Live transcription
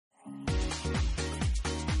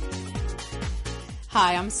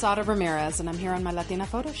Hi, I'm Sara Ramirez, and I'm here on my Latina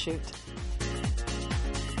Photoshoot.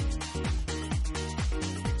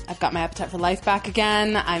 I've got my appetite for life back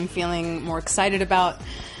again. I'm feeling more excited about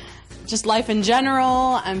just life in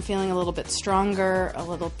general. I'm feeling a little bit stronger, a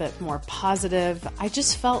little bit more positive. I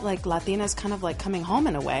just felt like Latina's kind of like coming home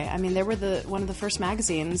in a way. I mean, they were one of the first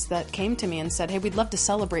magazines that came to me and said, hey, we'd love to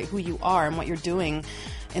celebrate who you are and what you're doing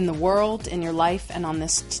in the world, in your life, and on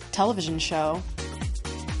this television show.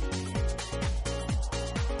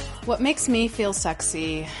 What makes me feel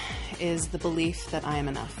sexy is the belief that I am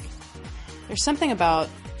enough. There's something about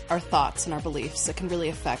our thoughts and our beliefs that can really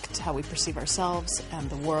affect how we perceive ourselves and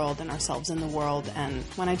the world and ourselves in the world. And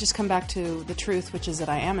when I just come back to the truth, which is that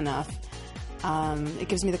I am enough, it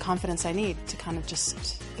gives me the confidence I need to kind of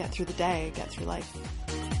just get through the day, get through life.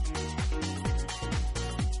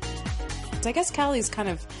 I guess Callie's kind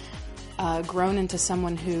of grown into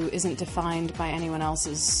someone who isn't defined by anyone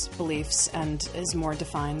else's beliefs and is more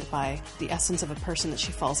defined by the essence of a person that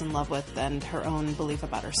she falls in love with and her own belief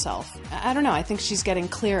about herself. I don't know, I think she's getting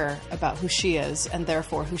clearer about who she is and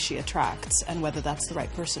therefore who she attracts and whether that's the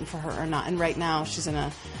right person for her or not. And right now she's in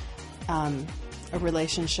a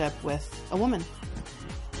relationship with a woman.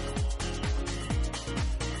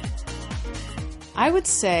 I would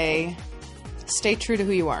say stay true to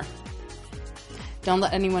who you are. Don't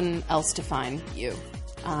let anyone else define you,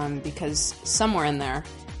 because somewhere in there,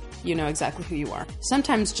 you know exactly who you are.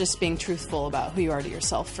 Sometimes just being truthful about who you are to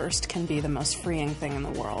yourself first can be the most freeing thing in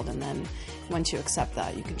the world, and then once you accept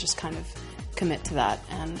that, you can just kind of commit to that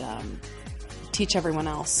and teach everyone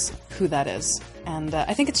else who that is. And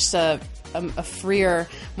I think it's just a freer,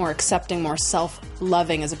 more accepting, more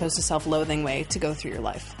self-loving as opposed to self-loathing way to go through your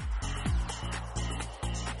life.